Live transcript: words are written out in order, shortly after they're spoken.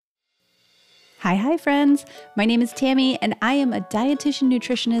Hi, friends. My name is Tammy, and I am a dietitian,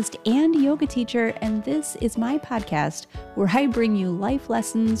 nutritionist, and yoga teacher, and this is my podcast where I bring you life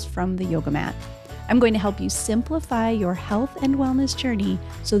lessons from the yoga mat. I'm going to help you simplify your health and wellness journey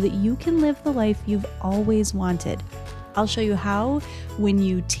so that you can live the life you've always wanted. I'll show you how, when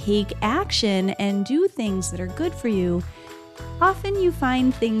you take action and do things that are good for you, often you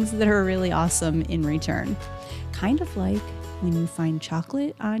find things that are really awesome in return. Kind of like when you find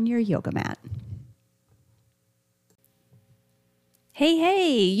chocolate on your yoga mat.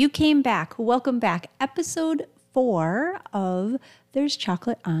 Hey, you came back. Welcome back. Episode 4 of There's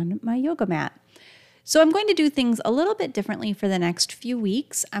Chocolate on My Yoga Mat. So I'm going to do things a little bit differently for the next few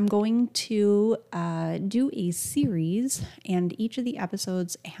weeks. I'm going to do a series, and each of the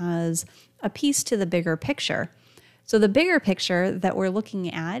episodes has a piece to the bigger picture. So the bigger picture that we're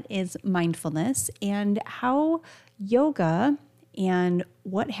looking at is mindfulness and how yoga and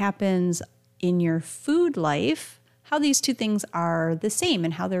what happens in your food life, how these two things are the same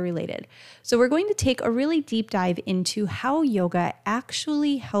and how they're related. So we're going to take a really deep dive into how yoga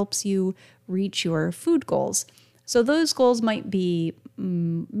actually helps you reach your food goals. So those goals might be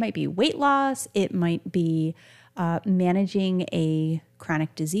weight loss. It might be managing a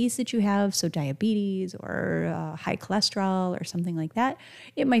chronic disease that you have, so diabetes or high cholesterol or something like that.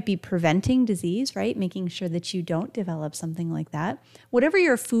 It might be preventing disease, right? Making sure that you don't develop something like that. Whatever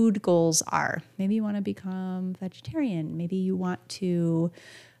your food goals are, maybe you want to become vegetarian, maybe you want to,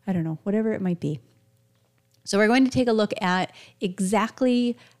 whatever it might be. So we're going to take a look at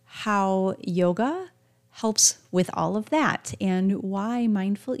exactly how yoga helps with all of that and why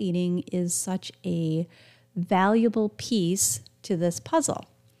mindful eating is such a valuable piece to this puzzle.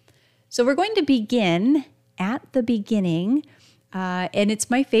 So we're going to begin at the beginning, and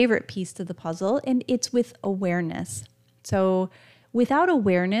it's my favorite piece to the puzzle, and it's with awareness. So without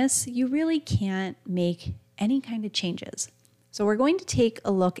awareness, you really can't make any kind of changes. So we're going to take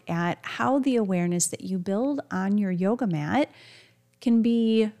a look at how the awareness that you build on your yoga mat can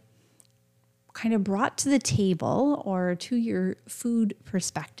be kind of brought to the table or to your food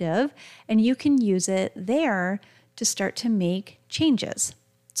perspective, and you can use it there to start to make changes.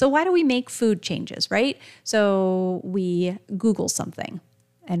 So why do we make food changes, right? So we Google something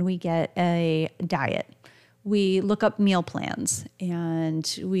and we get a diet. We look up meal plans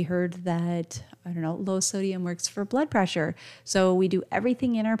and we heard that, low sodium works for blood pressure. So we do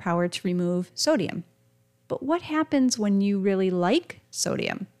everything in our power to remove sodium. But what happens when you really like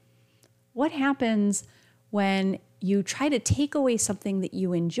sodium? What happens when you try to take away something that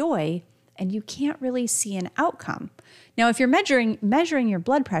you enjoy and you can't really see an outcome? Now, if you're measuring your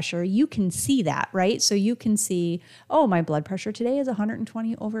blood pressure, you can see that, right? So you can see, oh, my blood pressure today is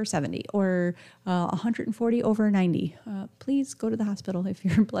 120 over 70 or 140 over 90. Please go to the hospital if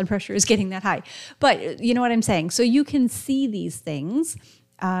your blood pressure is getting that high. But you know what I'm saying? So you can see these things,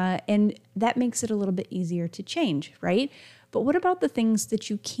 and that makes it a little bit easier to change, right? But what about the things that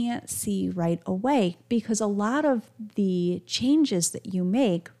you can't see right away? Because a lot of the changes that you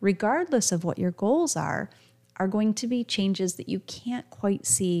make, regardless of what your goals are going to be changes that you can't quite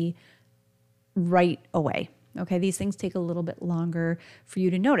see right away. Okay, these things take a little bit longer for you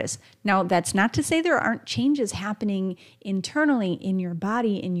to notice. Now, that's not to say there aren't changes happening internally in your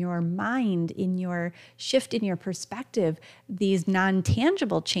body, in your mind, in your shift in your perspective, these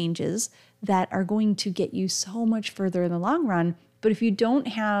non-tangible changes that are going to get you so much further in the long run. But if you don't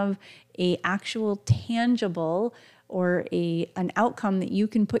have an actual tangible or an outcome that you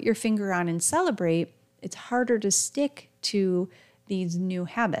can put your finger on and celebrate, it's harder to stick to these new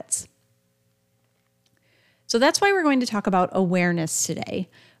habits. So that's why we're going to talk about awareness today.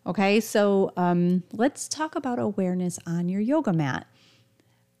 Okay, so let's talk about awareness on your yoga mat.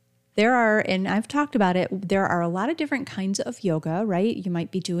 And I've talked about it, there are a lot of different kinds of yoga, right? You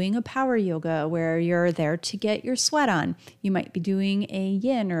might be doing a power yoga where you're there to get your sweat on. You might be doing a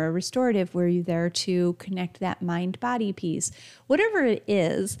yin or a restorative where you're there to connect that mind-body piece. Whatever it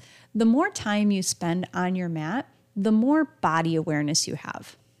is, the more time you spend on your mat, the more body awareness you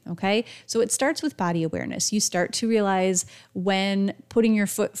have. Okay, so it starts with body awareness. You start to realize when putting your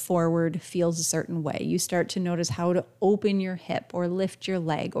foot forward feels a certain way. You start to notice how to open your hip or lift your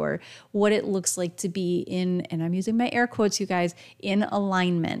leg or what it looks like to be in, and I'm using my air quotes, you guys, in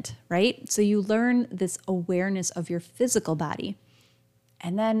alignment, right? So you learn this awareness of your physical body.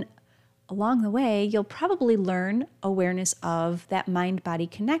 And then along the way, you'll probably learn awareness of that mind-body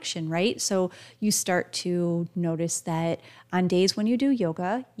connection, right? So you start to notice that on days when you do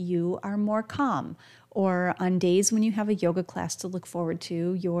yoga, you are more calm. Or on days when you have a yoga class to look forward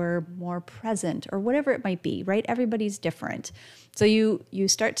to, you're more present or whatever it might be, right? Everybody's different. So you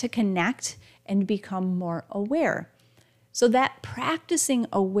start to connect and become more aware. So that practicing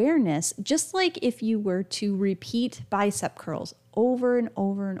awareness, just like if you were to repeat bicep curls over and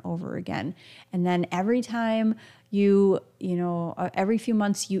over and over again, and then every time every few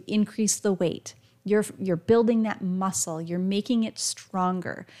months you increase the weight, you're building that muscle, you're making it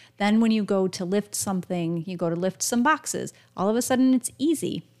stronger. Then when you go to lift something, you go to lift some boxes, all of a sudden it's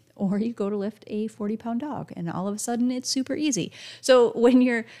easy. Or you go to lift a 40-pound dog and all of a sudden it's super easy. So when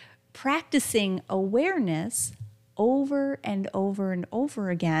you're practicing awareness over and over and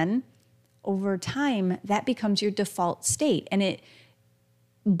over again, over time, that becomes your default state, and it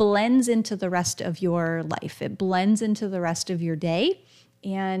blends into the rest of your life. It blends into the rest of your day,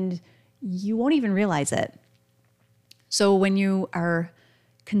 and you won't even realize it. So when you are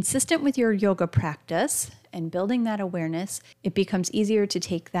consistent with your yoga practice and building that awareness, it becomes easier to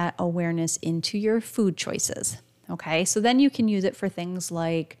take that awareness into your food choices. Okay, so then you can use it for things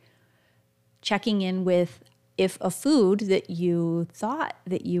like checking in with if a food that you thought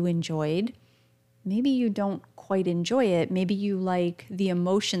that you enjoyed, maybe you don't quite enjoy it. Maybe you like the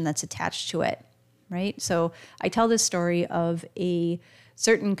emotion that's attached to it, right? So I tell this story of a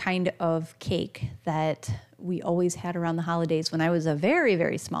certain kind of cake that we always had around the holidays when I was a very,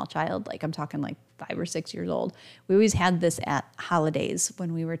 very small child. Like I'm talking like 5 or 6 years old. We always had this at holidays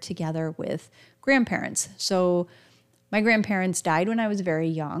when we were together with grandparents. So my grandparents died when I was very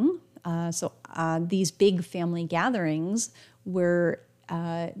young. So these big family gatherings were,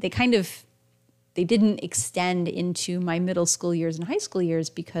 they didn't extend into my middle school years and high school years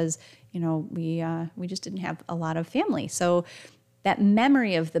because, we just didn't have a lot of family. So that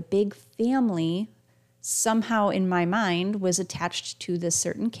memory of the big family somehow in my mind was attached to this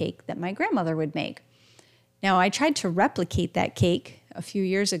certain cake that my grandmother would make. Now, I tried to replicate that cake a few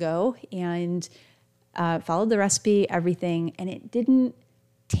years ago and followed the recipe, everything, and it didn't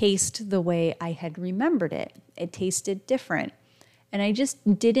taste the way I had remembered it. It tasted different. And I just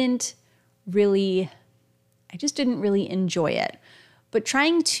didn't really enjoy it. But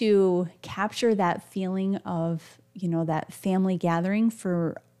trying to capture that feeling of, that family gathering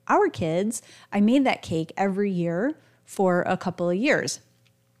for our kids, I made that cake every year for a couple of years.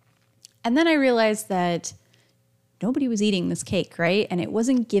 And then I realized that nobody was eating this cake, right? And it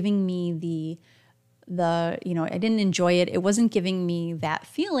wasn't giving me I didn't enjoy it. It wasn't giving me that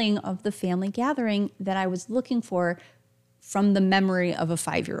feeling of the family gathering that I was looking for from the memory of a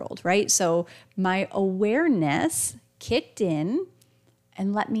 5-year-old, right? So my awareness kicked in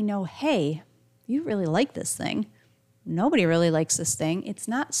and let me know, hey, you really like this thing. Nobody really likes this thing. It's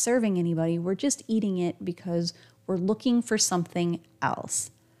not serving anybody. We're just eating it because we're looking for something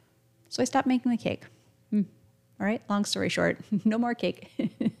else. So I stopped making the cake. All right, long story short, no more cake.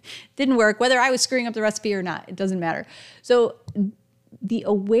 Didn't work, whether I was screwing up the recipe or not, it doesn't matter. So the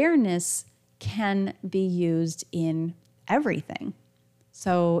awareness can be used in everything.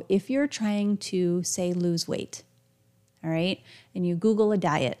 So if you're trying to, say, lose weight, all right, and you Google a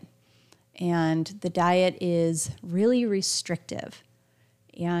diet, and the diet is really restrictive,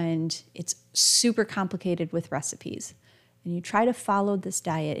 and it's super complicated with recipes, and you try to follow this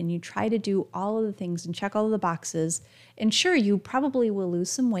diet and you try to do all of the things and check all of the boxes, and sure, you probably will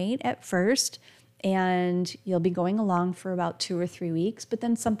lose some weight at first and you'll be going along for about 2 or 3 weeks, but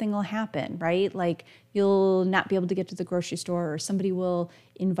then something will happen, right? Like you'll not be able to get to the grocery store, or somebody will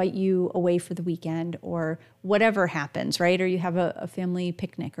invite you away for the weekend, or whatever happens, right? Or you have a family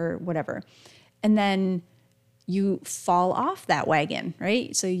picnic or whatever. And then you fall off that wagon,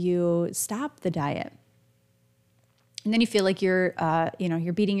 right? So you stop the diet. And then you feel like you're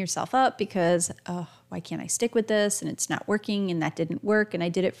beating yourself up because, oh, why can't I stick with this? And it's not working, and that didn't work. And I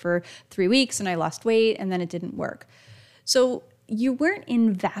did it for 3 weeks and I lost weight and then it didn't work. So you weren't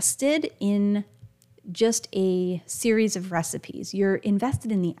invested in just a series of recipes. You're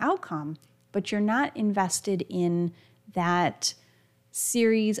invested in the outcome, but you're not invested in that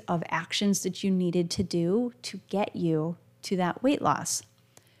series of actions that you needed to do to get you to that weight loss.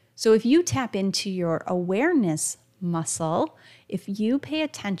 So if you tap into your awareness muscle, if you pay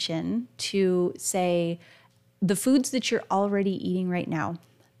attention to, say, the foods that you're already eating right now,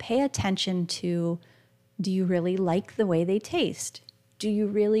 pay attention to, do you really like the way they taste? Do you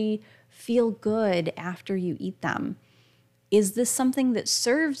really feel good after you eat them? Is this something that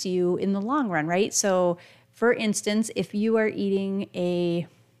serves you in the long run, right? So for instance, if you are eating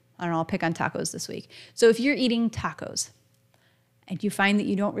I'll pick on tacos this week. So if you're eating tacos and you find that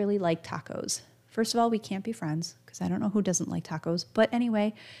you don't really like tacos, first of all, we can't be friends because I don't know who doesn't like tacos. But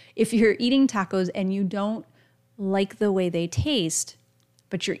anyway, if you're eating tacos and you don't like the way they taste,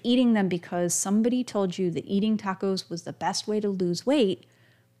 but you're eating them because somebody told you that eating tacos was the best way to lose weight,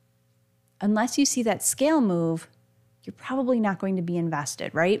 unless you see that scale move, you're probably not going to be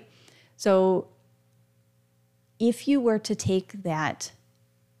invested, right? So if you were to take that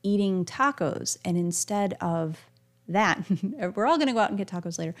eating tacos and instead of that, we're all going to go out and get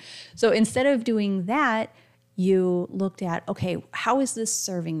tacos later. So instead of doing that, you looked at, okay, how is this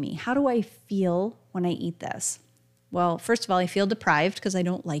serving me? How do I feel when I eat this? Well, first of all, I feel deprived because I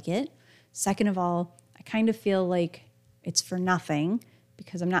don't like it. Second of all, I kind of feel like it's for nothing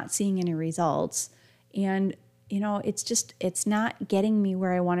because I'm not seeing any results. And, it's not getting me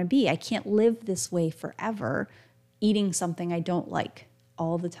where I want to be. I can't live this way forever, eating something I don't like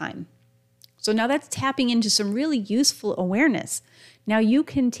all the time. So now that's tapping into some really useful awareness. Now you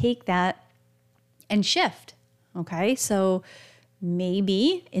can take that and shift, okay? So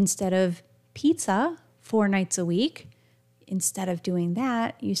maybe instead of pizza 4 nights a week, instead of doing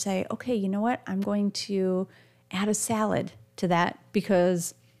that, you say, okay, you know what? I'm going to add a salad to that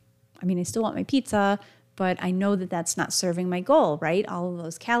because, I still want my pizza, but I know that that's not serving my goal, right? All of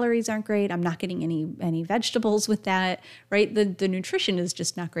those calories aren't great. I'm not getting any vegetables with that, right? The nutrition is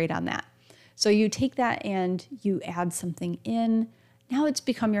just not great on that. So you take that and you add something in. Now it's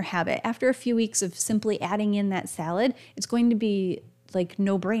become your habit. After a few weeks of simply adding in that salad, it's going to be like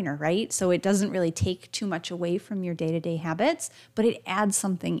no brainer, right? So it doesn't really take too much away from your day-to-day habits, but it adds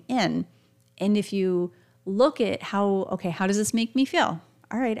something in. And if you look at how does this make me feel?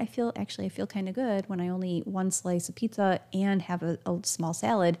 All right, I feel kind of good when I only eat 1 slice of pizza and have a small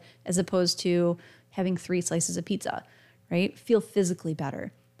salad as opposed to having 3 slices of pizza, right? Feel physically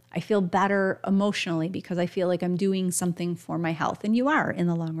better. I feel better emotionally because I feel like I'm doing something for my health. And you are in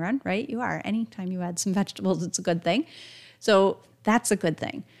the long run, right? You are. Anytime you add some vegetables, it's a good thing. So that's a good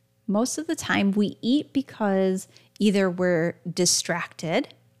thing. Most of the time we eat because either we're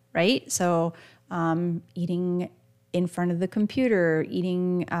distracted, right? So eating in front of the computer,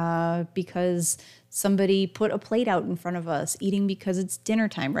 eating because somebody put a plate out in front of us, eating because it's dinner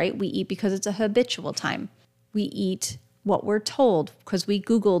time, right? We eat because it's a habitual time. We eat what we're told because we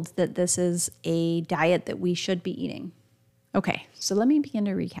Googled that this is a diet that we should be eating. Okay, so let me begin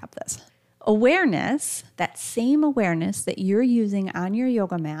to recap this. Awareness, that same awareness that you're using on your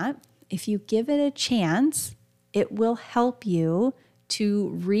yoga mat, if you give it a chance, it will help you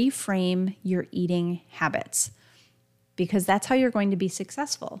to reframe your eating habits because that's how you're going to be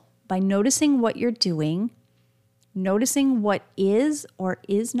successful. By noticing what you're doing, noticing what is or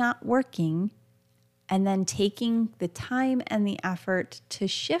is not working, and then taking the time and the effort to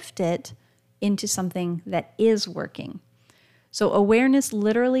shift it into something that is working. So awareness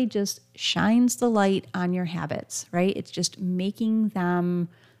literally just shines the light on your habits, right? It's just making them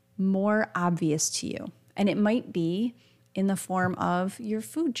more obvious to you. And it might be in the form of your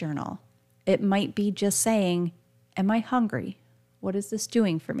food journal. It might be just saying, am I hungry? What is this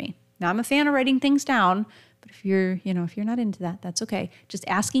doing for me? Now, I'm a fan of writing things down, but if you're not into that, that's okay. Just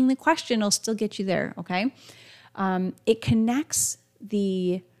asking the question will still get you there, okay? It connects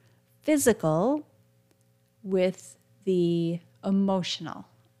the physical with the emotional.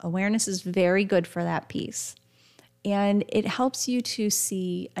 Awareness is very good for that piece. And it helps you to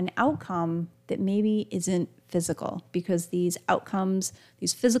see an outcome that maybe isn't physical because these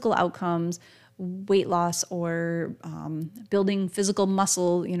physical outcomes, weight loss or building physical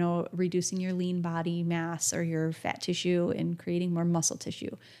muscle, reducing your lean body mass or your fat tissue and creating more muscle tissue.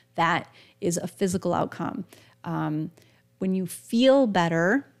 That is a physical outcome. When you feel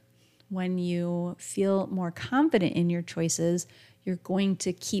better, when you feel more confident in your choices, you're going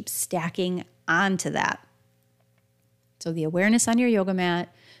to keep stacking onto that. So the awareness on your yoga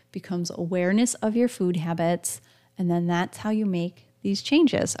mat becomes awareness of your food habits, and then that's how you make these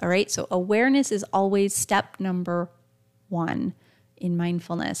changes, all right? So awareness is always step number 1 in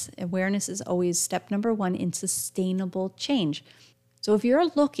mindfulness. Awareness is always step number 1 in sustainable change. So if you're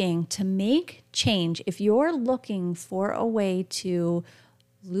looking to make change, if you're looking for a way to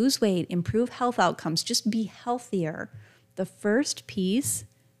lose weight, improve health outcomes, just be healthier, the first piece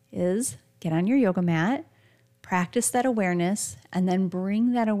is get on your yoga mat, practice that awareness, and then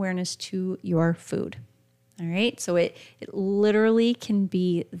bring that awareness to your food. All right, so it literally can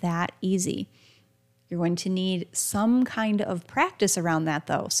be that easy. You're going to need some kind of practice around that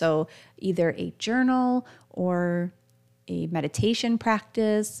though. So either a journal or a meditation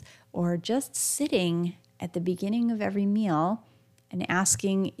practice or just sitting at the beginning of every meal and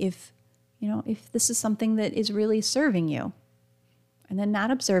asking if this is something that is really serving you. And then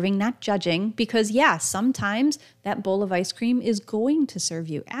not observing, not judging, because sometimes that bowl of ice cream is going to serve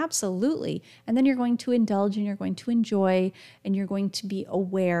you. Absolutely. And then you're going to indulge and you're going to enjoy and you're going to be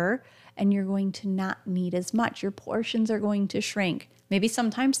aware and you're going to not need as much. Your portions are going to shrink. Maybe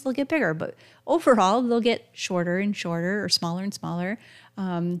sometimes they'll get bigger, but overall they'll get shorter and shorter or smaller and smaller.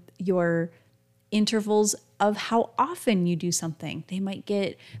 Your intervals of how often you do something, they might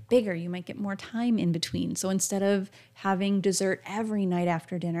get bigger. You might get more time in between. So instead of having dessert every night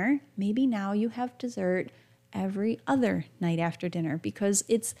after dinner, maybe now you have dessert every other night after dinner because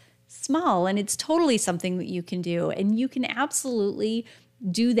it's small and it's totally something that you can do. And you can absolutely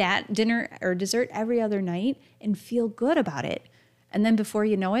do that dinner or dessert every other night and feel good about it. And then before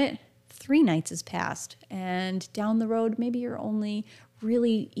you know it, 3 nights has passed. And down the road, maybe you're only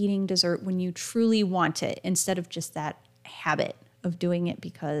really eating dessert when you truly want it instead of just that habit of doing it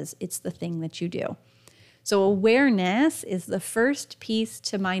because it's the thing that you do. So awareness is the first piece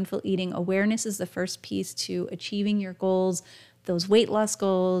to mindful eating. Awareness is the first piece to achieving your goals, those weight loss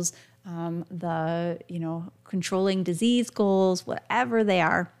goals, controlling disease goals, whatever they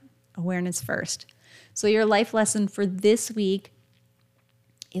are, awareness first. So your life lesson for this week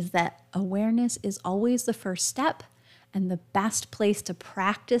is that awareness is always the first step, and the best place to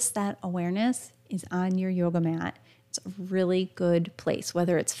practice that awareness is on your yoga mat. It's a really good place,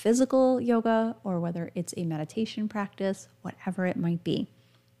 whether it's physical yoga or whether it's a meditation practice, whatever it might be.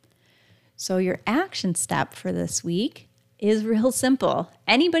 So your action step for this week is real simple.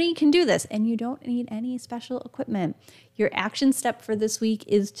 Anybody can do this, and you don't need any special equipment. Your action step for this week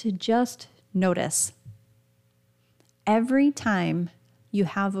is to just notice. Every time you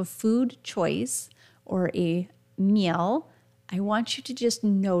have a food choice or a meal, I want you to just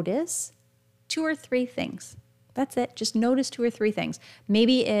notice 2 or 3 things. That's it. Just notice 2 or 3 things.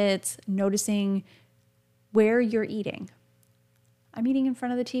 Maybe it's noticing where you're eating. I'm eating in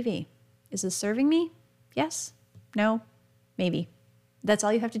front of the TV. Is this serving me? Yes? No? Maybe. That's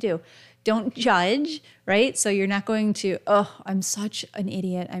all you have to do. Don't judge, right? So you're not going to, I'm such an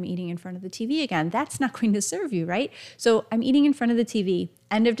idiot. I'm eating in front of the TV again. That's not going to serve you, right? So I'm eating in front of the TV.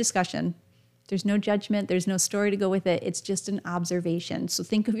 End of discussion. There's no judgment. There's no story to go with it. It's just an observation. So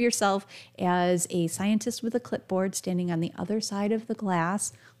think of yourself as a scientist with a clipboard standing on the other side of the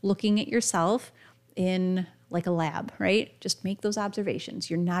glass, looking at yourself in like a lab, right? Just make those observations.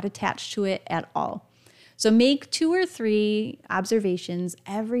 You're not attached to it at all. So make 2 or 3 observations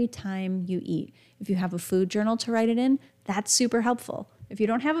every time you eat. If you have a food journal to write it in, that's super helpful. If you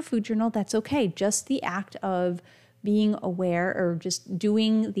don't have a food journal, that's okay. Just the act of being aware or just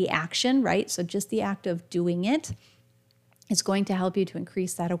doing the action, right? So just the act of doing it is going to help you to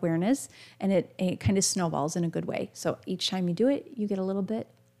increase that awareness, and it kind of snowballs in a good way. So each time you do it, you get a little bit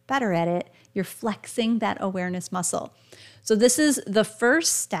better at it. You're flexing that awareness muscle. So this is the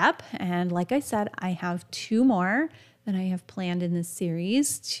first step. And like I said, I have 2 more that I have planned in this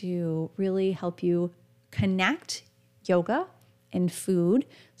series to really help you connect yoga and food.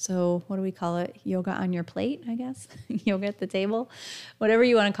 So what do we call it? Yoga on your plate, I guess. Yoga at the table, whatever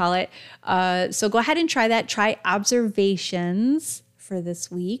you want to call it. So go ahead and try that. Try observations for this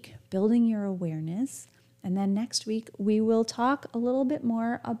week, building your awareness. And then next week, we will talk a little bit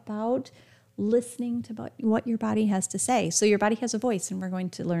more about listening to what your body has to say. So your body has a voice, and we're going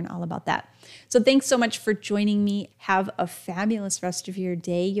to learn all about that. So thanks so much for joining me. Have a fabulous rest of your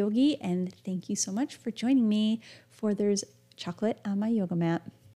day, yogi. And thank you so much for joining me for There's Chocolate on My Yoga Mat.